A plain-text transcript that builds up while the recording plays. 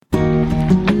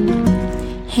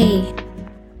Hey,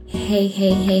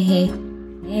 hey.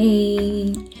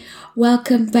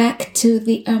 Welcome back to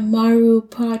the Amaru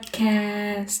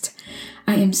podcast.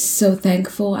 I am so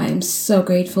thankful. I am so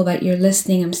grateful that you're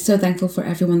listening. I'm so thankful for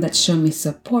everyone that's shown me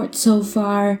support so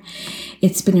far.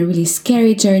 It's been a really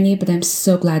scary journey, but I'm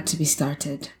so glad to be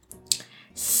started.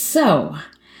 So,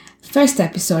 first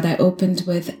episode, I opened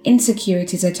with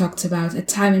insecurities. I talked about a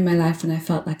time in my life when I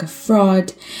felt like a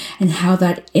fraud and how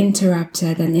that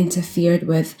interrupted and interfered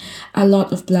with a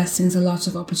lot of blessings, a lot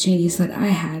of opportunities that I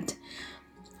had.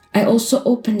 I also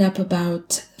opened up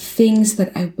about things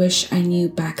that I wish I knew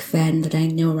back then that I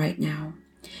know right now.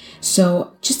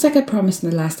 So just like I promised in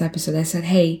the last episode, I said,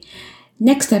 hey,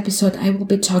 next episode, I will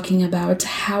be talking about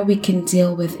how we can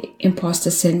deal with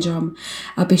imposter syndrome.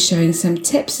 I'll be sharing some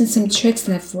tips and some tricks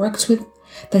that have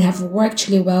worked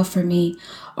really well for me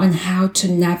on how to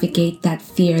navigate that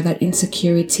fear, that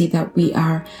insecurity that we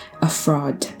are a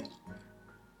fraud.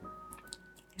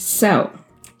 So,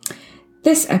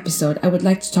 this episode, I would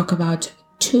like to talk about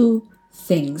two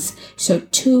things. So,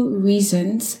 two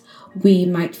reasons we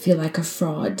might feel like a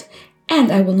fraud.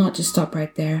 And I will not just stop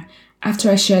right there. After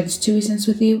I share these two reasons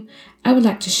with you, I would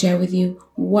like to share with you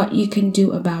what you can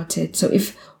do about it. So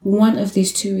if one of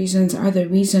these two reasons are the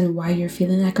reason why you're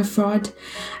feeling like a fraud,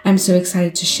 I'm so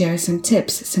excited to share some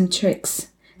tips, some tricks,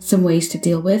 some ways to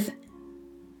deal with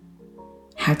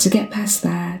how to get past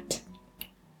that.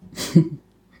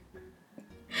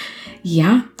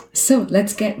 Yeah, so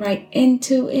let's get right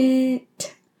into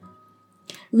it.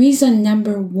 Reason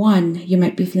number one you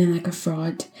might be feeling like a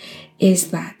fraud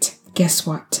is that, guess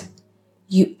what?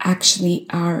 You actually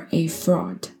are a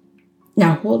fraud.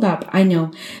 Now, hold up. I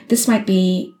know this might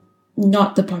be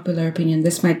not the popular opinion.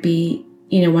 This might be,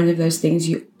 one of those things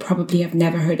you probably have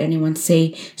never heard anyone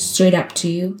say straight up to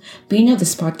you. But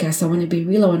this podcast, I want to be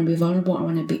real. I want to be vulnerable. I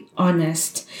want to be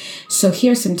honest. So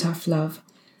here's some tough love.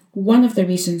 One of the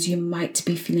reasons you might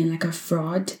be feeling like a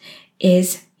fraud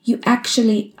is you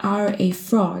actually are a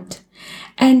fraud.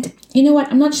 And you know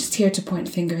what? I'm not just here to point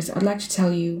fingers. I'd like to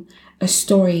tell you a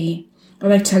story. I'd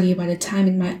like to tell you about a time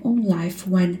in my own life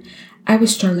when I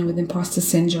was struggling with imposter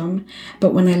syndrome.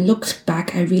 But when I looked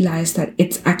back, I realized that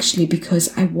it's actually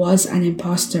because I was an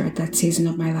imposter at that season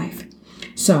of my life.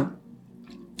 So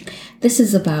this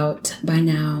is about, by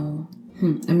now,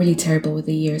 I'm really terrible with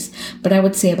the years, but I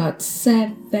would say about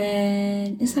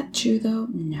 7. Is that true though?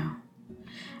 No.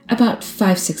 About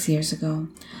 5-6 years ago,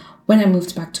 when I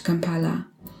moved back to Kampala,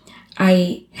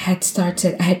 I had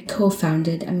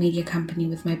co-founded a media company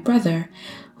with my brother,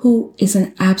 who is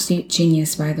an absolute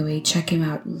genius, by the way. Check him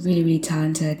out. Really, really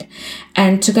talented.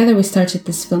 And together we started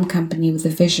this film company with a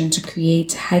vision to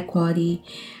create high quality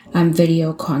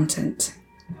video content.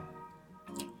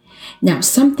 Now,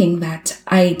 something that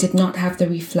I did not have the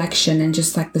reflection and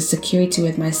just like the security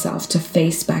with myself to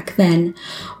face back then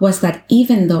was that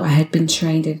even though I had been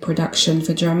trained in production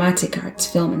for dramatic arts,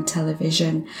 film and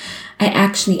television, I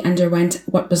actually underwent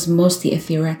what was mostly a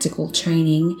theoretical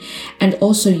training and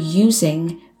also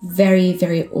using very,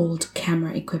 very old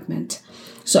camera equipment.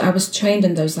 So I was trained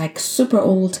in those like super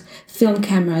old film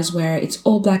cameras where it's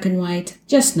all black and white.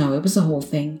 Just know it was a whole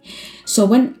thing. So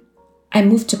when I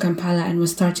moved to Kampala and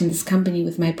was starting this company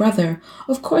with my brother,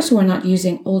 of course we were not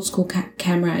using old school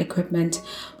camera equipment.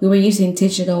 We were using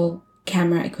digital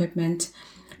camera equipment.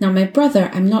 Now my brother,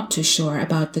 I'm not too sure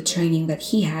about the training that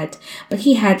he had, but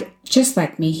he had, just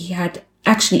like me, he had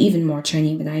actually even more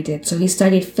training than I did. So he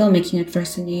studied filmmaking at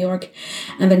first in New York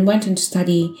and then went on to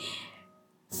study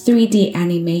 3D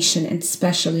animation and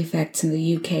special effects in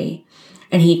the UK.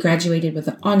 And he graduated with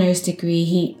an honors degree.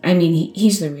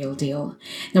 He's the real deal.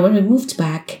 Now, when we moved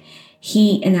back,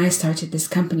 he and I started this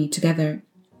company together.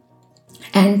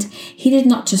 And he did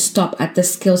not just stop at the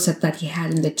skill set that he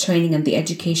had in the training and the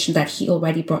education that he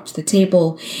already brought to the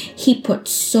table. He put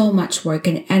so much work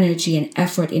and energy and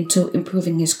effort into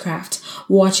improving his craft,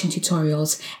 watching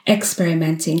tutorials,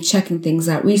 experimenting, checking things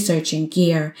out, researching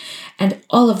gear, and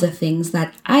all of the things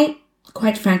that I,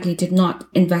 quite frankly, did not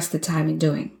invest the time in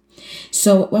doing.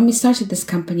 So when we started this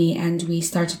company and we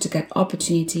started to get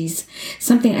opportunities,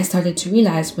 something I started to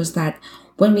realize was that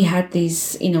when we had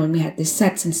these, when we had these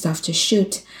sets and stuff to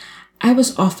shoot, I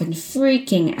was often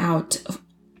freaking out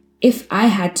if I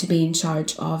had to be in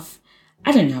charge of,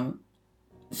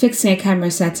 fixing a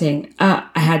camera setting. I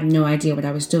had no idea what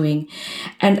I was doing.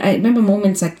 And I remember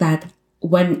moments like that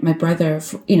when my brother,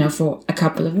 for a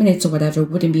couple of minutes or whatever,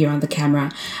 wouldn't be around the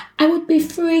camera. I would be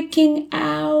freaking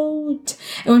out. out.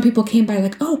 And when people came by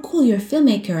like, oh, cool, you're a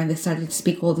filmmaker. And they started to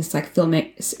speak all this like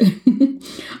filmic,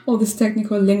 all this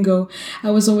technical lingo.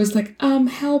 I was always like,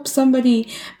 help somebody.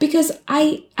 Because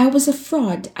I was a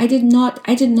fraud. I did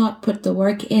not put the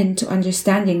work into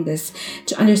understanding this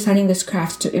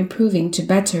craft, to improving, to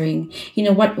bettering. You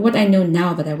know, what I know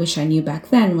now that I wish I knew back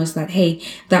then was that, hey,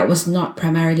 that was not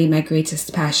primarily my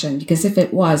greatest passion, because if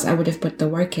it was, I would have put the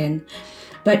work in.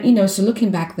 But, you know, so looking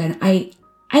back then, I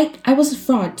was a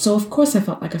fraud. So of course I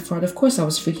felt like a fraud. Of course I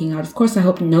was freaking out. Of course I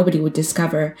hoped nobody would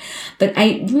discover that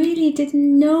I really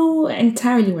didn't know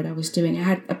entirely what I was doing. I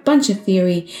had a bunch of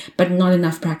theory, but not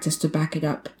enough practice to back it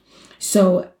up.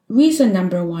 So reason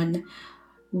number one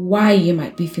why you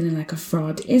might be feeling like a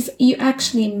fraud is you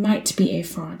actually might be a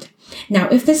fraud. Now,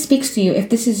 if this speaks to you, if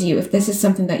this is you, if this is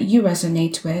something that you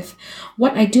resonate with,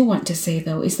 what I do want to say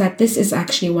though is that this is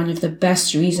actually one of the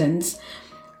best reasons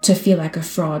to feel like a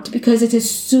fraud, because it is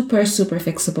super, super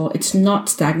fixable. It's not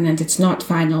stagnant. It's not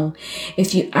final.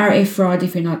 If you are a fraud,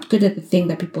 if you're not good at the thing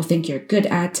that people think you're good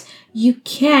at, you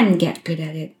can get good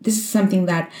at it. This is something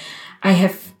that I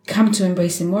have come to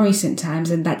embrace in more recent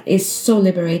times, and that is so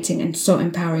liberating and so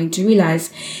empowering to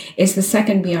realize is the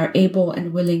second we are able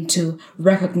and willing to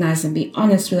recognize and be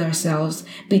honest with ourselves,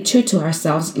 be true to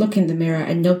ourselves, look in the mirror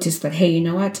and notice that, hey, you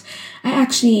know what?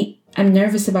 I'm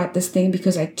nervous about this thing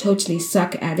because I totally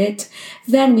suck at it.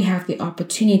 Then we have the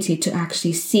opportunity to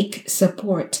actually seek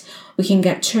support. We can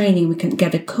get training. We can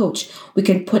get a coach. We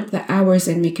can put the hours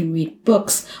in. We can read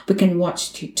books. We can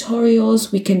watch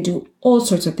tutorials. We can do all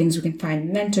sorts of things. We can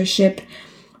find mentorship.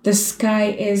 The sky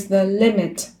is the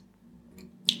limit.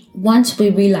 Once we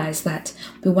realize that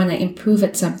we want to improve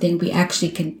at something, we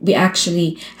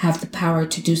actually have the power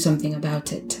to do something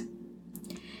about it.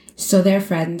 So there,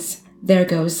 friends, there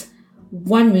goes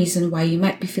one reason why you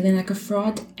might be feeling like a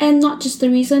fraud, and not just the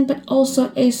reason, but also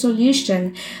a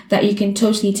solution that you can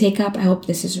totally take up. I hope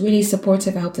this is really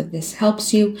supportive. I hope that this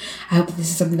helps you. I hope that this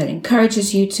is something that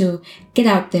encourages you to get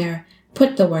out there,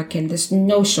 put the work in. There's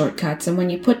no shortcuts. And when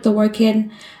you put the work in,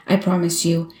 I promise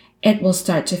you, it will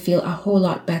start to feel a whole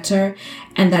lot better,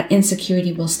 and that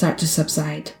insecurity will start to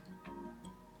subside.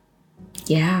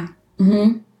 Yeah.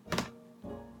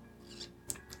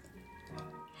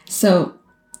 So,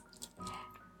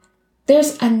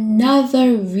 there's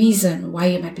another reason why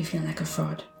you might be feeling like a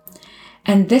fraud.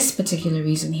 And this particular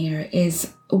reason here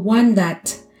is one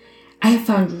that I have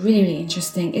found really, really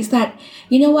interesting, is that,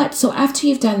 you know what? So after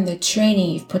you've done the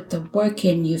training, you've put the work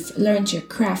in, you've learned your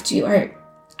craft, you are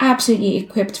absolutely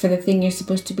equipped for the thing you're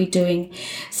supposed to be doing.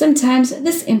 Sometimes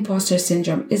this imposter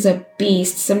syndrome is a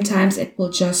beast. Sometimes it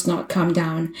will just not come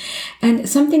down. And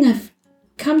something I've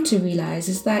come to realize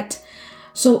is that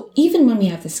so even when we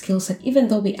have the skill set, even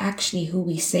though we actually who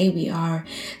we say we are,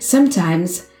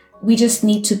 sometimes we just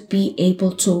need to be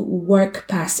able to work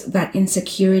past that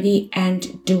insecurity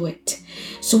and do it.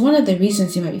 So one of the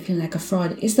reasons you might be feeling like a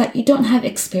fraud is that you don't have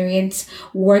experience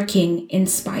working in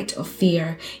spite of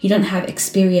fear. You don't have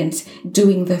experience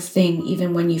doing the thing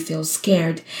even when you feel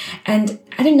scared. And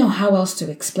I don't know how else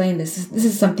to explain this. This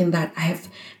is something that I have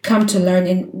come to learn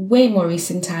in way more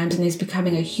recent times and is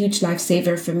becoming a huge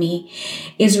lifesaver for me,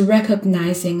 is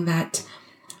recognizing that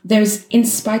there's, in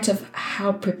spite of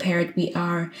how prepared we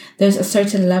are, there's a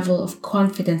certain level of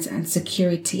confidence and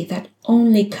security that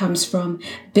only comes from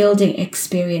building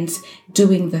experience,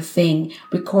 doing the thing,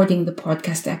 recording the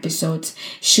podcast episodes,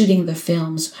 shooting the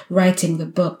films, writing the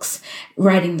books,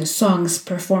 writing the songs,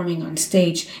 performing on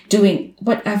stage, doing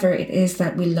whatever it is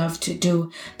that we love to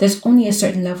do. There's only a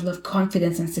certain level of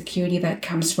confidence and security that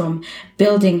comes from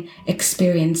building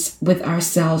experience with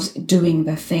ourselves, doing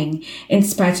the thing, in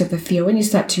spite of the fear. When you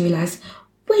start to realize,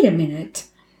 wait a minute,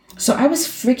 so I was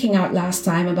freaking out last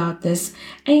time about this,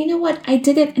 and you know what? I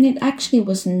did it, and it actually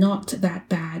was not that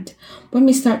bad. When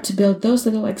we start to build those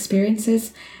little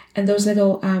experiences and those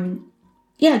little,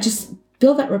 just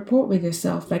build that rapport with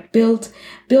yourself. Like build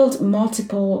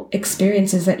multiple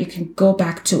experiences that you can go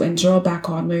back to and draw back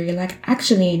on, where you're like,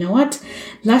 actually, you know what?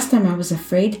 Last time I was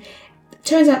afraid.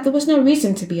 Turns out there was no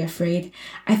reason to be afraid.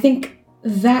 I think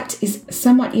that is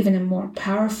somewhat even a more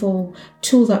powerful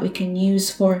tool that we can use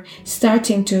for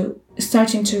starting to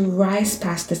rise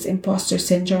past this imposter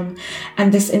syndrome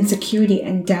and this insecurity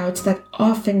and doubt that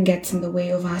often gets in the way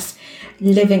of us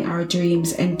living our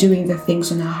dreams and doing the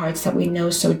things in our hearts that we know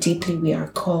so deeply we are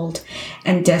called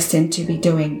and destined to be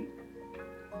doing.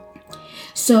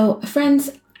 So, friends,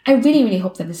 I really, really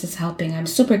hope that this is helping. I'm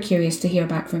super curious to hear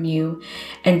back from you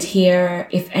and hear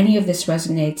if any of this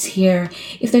resonates, hear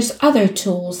if there's other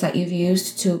tools that you've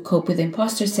used to cope with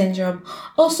imposter syndrome.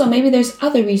 Also, maybe there's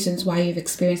other reasons why you've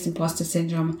experienced imposter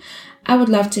syndrome. I would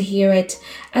love to hear it.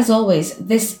 As always,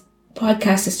 this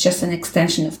podcast is just an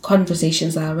extension of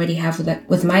conversations I already have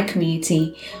with my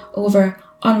community over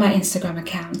on my Instagram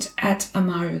account at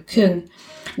Amaru Kung.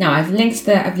 Now I've linked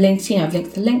the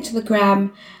link to the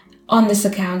gram on this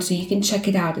account so you can check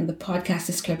it out in the podcast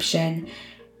description.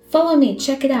 Follow me,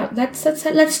 check it out.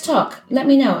 Let's talk. Let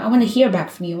me know. I want to hear back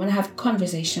from you. I want to have a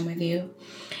conversation with you.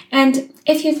 And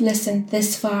if you've listened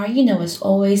this far, as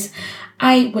always,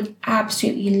 I would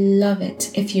absolutely love it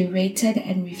if you rated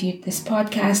and reviewed this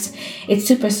podcast. It's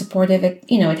super supportive.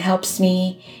 It helps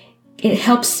me. It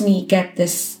helps me get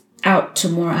this out to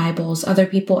more eyeballs, other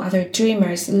people, other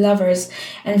dreamers, lovers,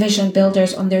 and vision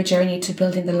builders on their journey to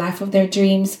building the life of their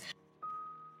dreams.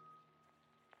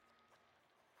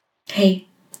 Hey,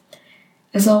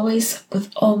 as always,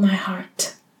 with all my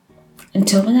heart.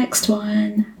 Until the next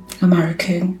one, Amaru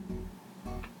Kung.